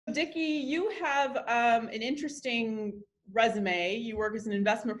Dickie, you have an interesting resume. You work as an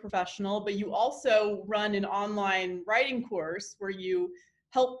investment professional, but you also run an online writing course where you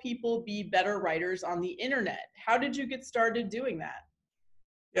help people be better writers on the internet. How did you get started doing that?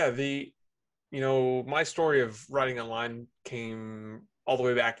 Yeah, my story of writing online came all the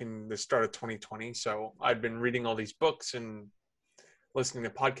way back in the start of 2020. So I'd been reading all these books and listening to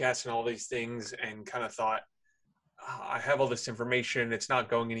podcasts and all these things and kind of thought, I have all this information. It's not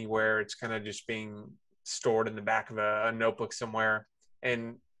going anywhere. It's kind of just being stored in the back of a notebook somewhere.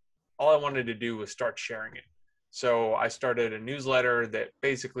 And all I wanted to do was start sharing it. So I started a newsletter that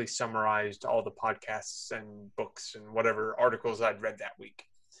basically summarized all the podcasts and books and whatever articles I'd read that week.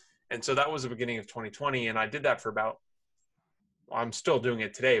 And so that was the beginning of 2020. And I did that for I'm still doing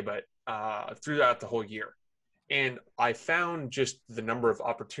it today, but throughout the whole year. And I found just the number of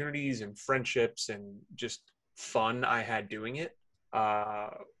opportunities and friendships and just fun I had doing it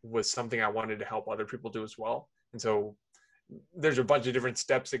was something I wanted to help other people do as well. And so there's a bunch of different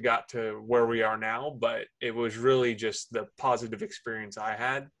steps that got to where we are now, but it was really just the positive experience I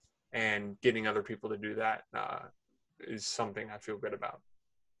had, and getting other people to do that is something I feel good about.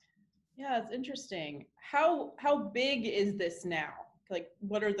 Yeah, it's interesting. How big is this now? Like,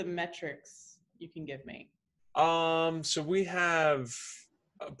 what are the metrics you can give me? So we have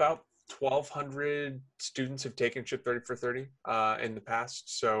about 1,200 students have taken Ship 30 for 30 in the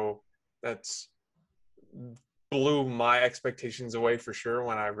past. So that's blew my expectations away for sure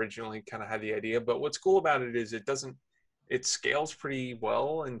when I originally kind of had the idea. But what's cool about it is it scales pretty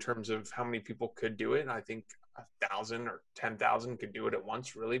well in terms of how many people could do it. I think 1,000 or 10,000 could do it at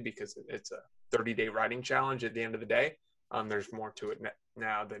once, really, because it's a 30-day writing challenge at the end of the day. There's more to it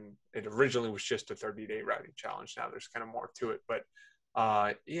now than it originally was, just a 30-day writing challenge. Now there's kind of more to it, but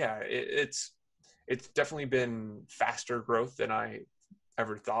it's definitely been faster growth than I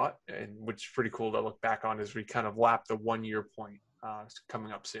ever thought, and which is pretty cool to look back on as we kind of lap the 1 year point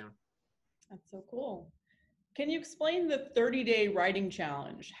coming up soon. That's so cool. Can you explain the 30-day writing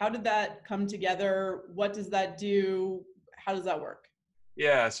challenge? How did that come together? What does that do? How does that work?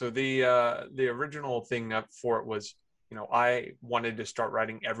 Yeah, so the original thing up for it was, I wanted to start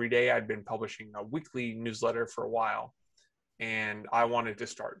writing every day. I'd been publishing a weekly newsletter for a while, and I wanted to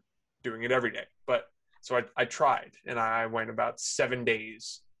start doing it every day. But so I tried, and I went about 7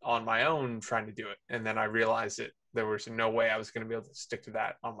 days on my own trying to do it. And then I realized that there was no way I was going to be able to stick to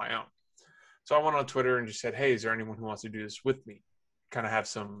that on my own. So I went on Twitter and just said, hey, is there anyone who wants to do this with me? Kind of have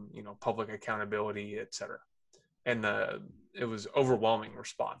some, public accountability, et cetera. And it was overwhelming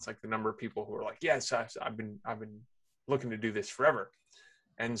response. Like the number of people who were like, yes, I've been looking to do this forever.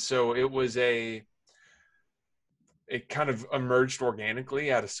 And so it kind of emerged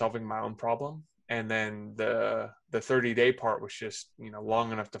organically out of solving my own problem. And then the 30-day part was just,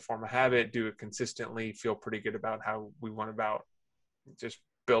 long enough to form a habit, do it consistently, feel pretty good about how we went about just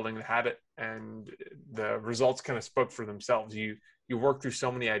building the habit, and the results kind of spoke for themselves. You work through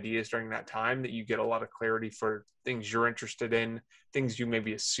so many ideas during that time that you get a lot of clarity for things you're interested in, things you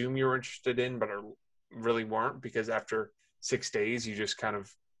maybe assume you're interested in, but really weren't, because after 6 days, you just kind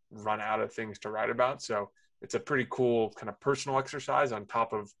of run out of things to write about. So it's a pretty cool kind of personal exercise on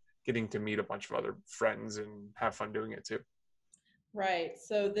top of getting to meet a bunch of other friends and have fun doing it too. Right.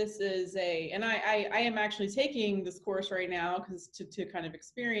 So this is and I am actually taking this course right now because to kind of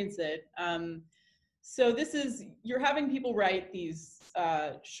experience it. So you're having people write these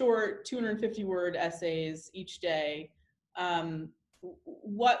short 250 word essays each day.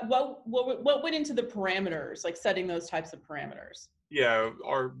 What went into the parameters, like setting those types of parameters? Yeah,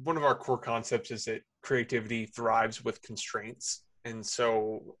 one of our core concepts is that creativity thrives with constraints. And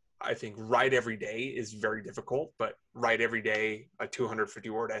so I think write every day is very difficult, but write every day a 250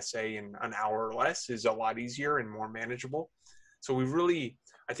 word essay in an hour or less is a lot easier and more manageable. So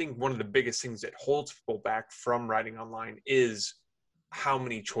I think one of the biggest things that holds people back from writing online is how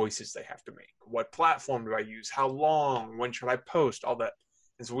many choices they have to make. What platform do I use? How long? When should I post? All that.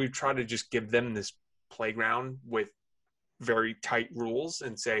 And so we've tried to just give them this playground with very tight rules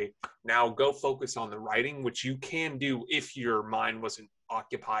and say, now go focus on the writing, which you can do if your mind wasn't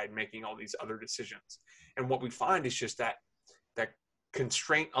occupied making all these other decisions. And what we find is just that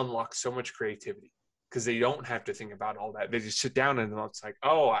constraint unlocks so much creativity, because they don't have to think about all that. They just sit down and it's like,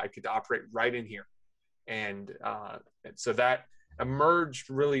 oh, I could operate right in here. And so that emerged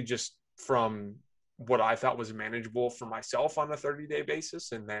really just from what I thought was manageable for myself on a 30-day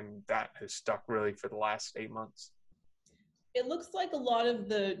basis. And then that has stuck really for the last 8 months. It looks like a lot of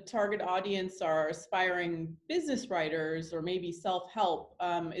the target audience are aspiring business writers or maybe self-help.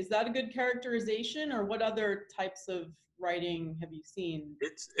 Is that a good characterization, or what other types of writing have you seen?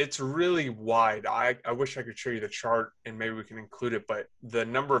 It's really wide. I wish I could show you the chart and maybe we can include it, but the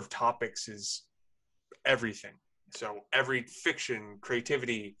number of topics is everything. So every fiction,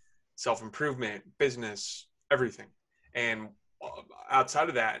 creativity, self-improvement, business, everything. And outside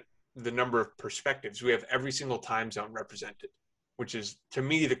of that, the number of perspectives. We have every single time zone represented, which is to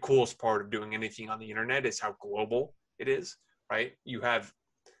me the coolest part of doing anything on the internet is how global it is, right?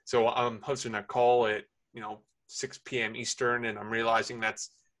 So I'm hosting a call at, 6 p.m. Eastern, and I'm realizing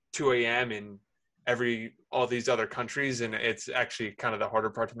that's 2 a.m. in all these other countries, and it's actually kind of the harder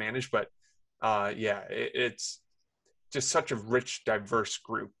part to manage. But it's just such a rich, diverse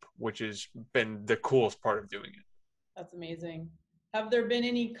group, which has been the coolest part of doing it. That's amazing. Have there been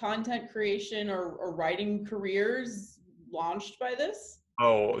any content creation or writing careers launched by this?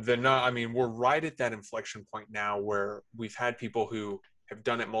 Oh, we're right at that inflection point now where we've had people who have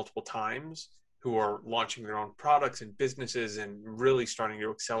done it multiple times, who are launching their own products and businesses and really starting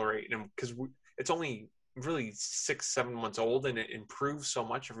to accelerate. And because it's only really 6-7 months old and it improves so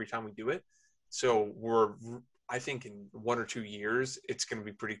much every time we do it. So I think in 1 or 2 years, it's going to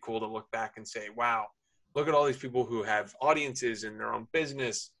be pretty cool to look back and say, wow, look at all these people who have audiences in their own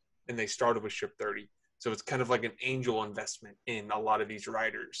business and they started with Ship 30. So it's kind of like an angel investment in a lot of these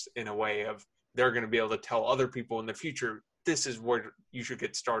writers in a way of they're going to be able to tell other people in the future, this is where you should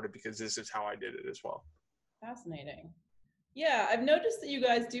get started because this is how I did it as well. Fascinating. Yeah, I've noticed that you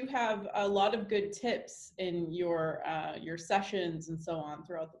guys do have a lot of good tips in your sessions and so on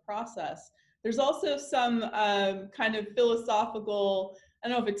throughout the process. There's also some kind of philosophical, I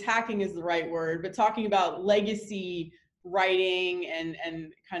don't know if attacking is the right word, but talking about legacy writing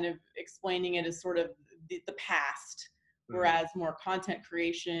and kind of explaining it as sort of the past, whereas more content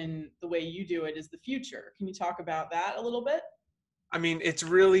creation, the way you do it, is the future. Can you talk about that a little bit? I mean, it's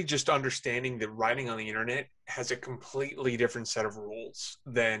really just understanding that writing on the internet has a completely different set of rules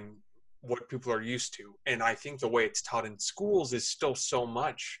than what people are used to. And I think the way it's taught in schools is still so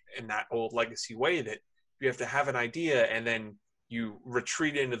much in that old legacy way that you have to have an idea and then you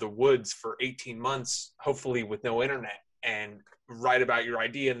retreat into the woods for 18 months, hopefully with no internet, and write about your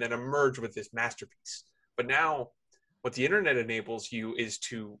idea and then emerge with this masterpiece. But now what the internet enables you is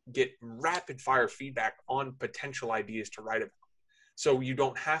to get rapid fire feedback on potential ideas to write about. So you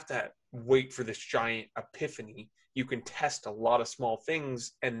don't have to wait for this giant epiphany. You can test a lot of small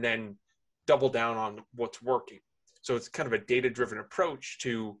things and then double down on what's working. So it's kind of a data-driven approach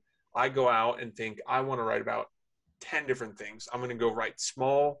to, I go out and think, I want to write about 10 different things. I'm going to go write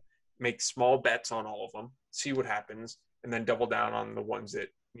make small bets on all of them, see what happens, and then double down on the ones that,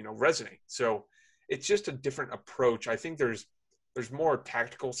 resonate. So it's just a different approach. I think there's more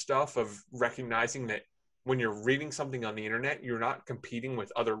tactical stuff of recognizing that when you're reading something on the internet, you're not competing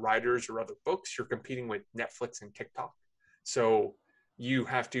with other writers or other books. You're competing with Netflix and TikTok. So you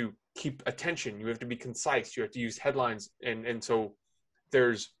have to keep attention. You have to be concise. You have to use headlines. And so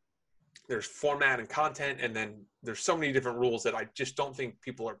there's format and content. And then there's so many different rules that I just don't think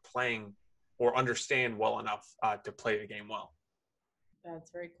people are playing or understand well enough to play the game well.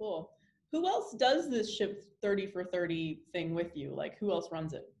 That's very cool. Who else does this Ship 30 for 30 thing with you? Like, who else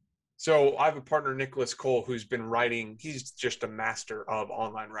runs it? So I have a partner, Nicholas Cole, who's been writing. He's just a master of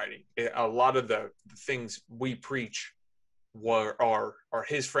online writing. A lot of the things we preach are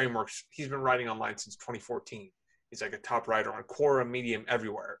his frameworks. He's been writing online since 2014. He's like a top writer on Quora, Medium,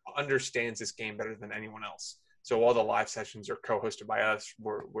 everywhere. Understands this game better than anyone else. So all the live sessions are co-hosted by us.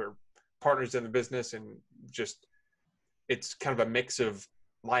 We're partners in the business, and just it's kind of a mix of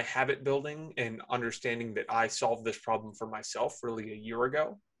my habit building and understanding that I solved this problem for myself really a year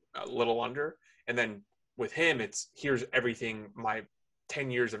ago, a little under. And then with him, here's everything, my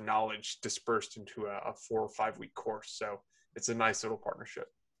 10 years of knowledge dispersed into a 4 or 5 week course. So it's a nice little partnership.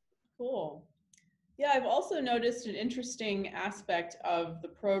 Cool. Yeah, I've also noticed an interesting aspect of the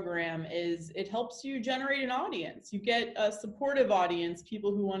program is it helps you generate an audience. You get a supportive audience, people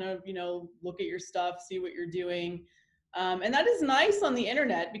who want to, look at your stuff, see what you're doing. And that is nice on the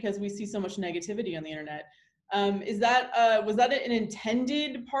internet because we see so much negativity on the internet. Was that an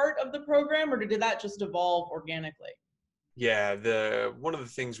intended part of the program, or did that just evolve organically? Yeah, one of the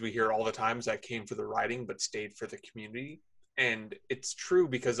things we hear all the time is I came for the writing but stayed for the community. And it's true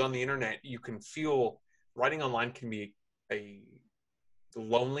because on the internet, you can feel writing online can be a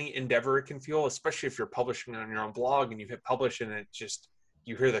lonely endeavor. It can feel, especially if you're publishing on your own blog and you hit publish and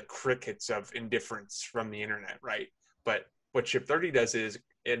you hear the crickets of indifference from the internet, right? But what Ship 30 does is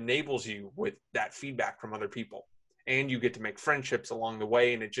it enables you with that feedback from other people, and you get to make friendships along the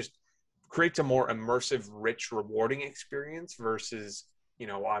way, and it just creates a more immersive, rich, rewarding experience versus,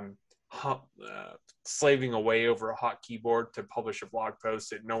 I'm slaving away over a hot keyboard to publish a blog post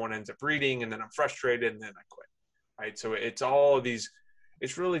that no one ends up reading, and then I'm frustrated, and then I quit. Right. So it's all of these,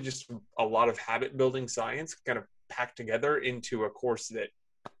 it's really just a lot of habit building science kind of packed together into a course that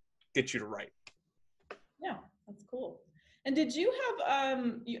gets you to write. Yeah, that's cool. And did you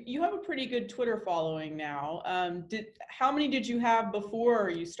have you have a pretty good Twitter following now. How many did you have before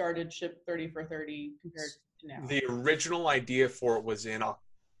you started Ship 30 for 30 compared to now? The original idea for it was in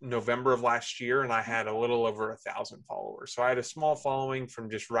November of last year, and I had a little over 1,000 followers. So I had a small following from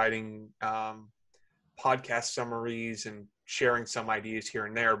just writing podcast summaries and sharing some ideas here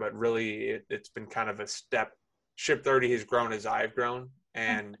and there, but really it's been kind of a step. Ship 30 has grown as I've grown,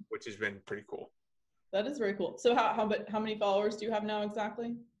 and which has been pretty cool. That is very cool. So how many followers do you have now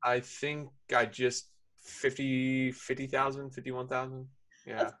exactly? I think I just 50,000, 51,000.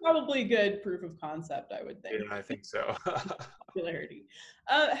 Yeah. That's probably good proof of concept, I would think. Yeah, I think so. Popularity.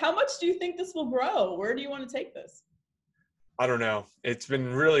 How much do you think this will grow? Where do you want to take this? I don't know. It's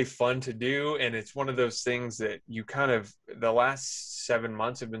been really fun to do. And it's one of those things that you kind of, the last 7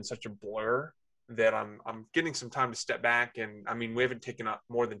 months have been such a blur that I'm getting some time to step back. And I mean, we haven't taken up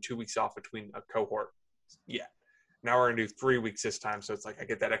more than 2 weeks off between a cohort yet. Now we're going to do 3 weeks this time. So it's like I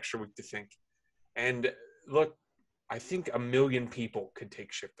get that extra week to think. And look, I think 1 million people could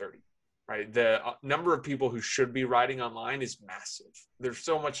take Ship 30, right? The number of people who should be writing online is massive. There's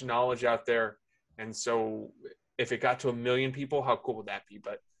so much knowledge out there. And so if it got to 1 million people, how cool would that be?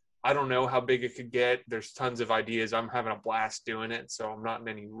 But I don't know how big it could get. There's tons of ideas. I'm having a blast doing it. So I'm not in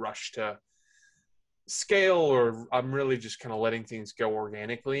any rush to scale, or I'm really just kind of letting things go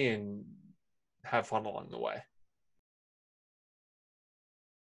organically and have fun along the way.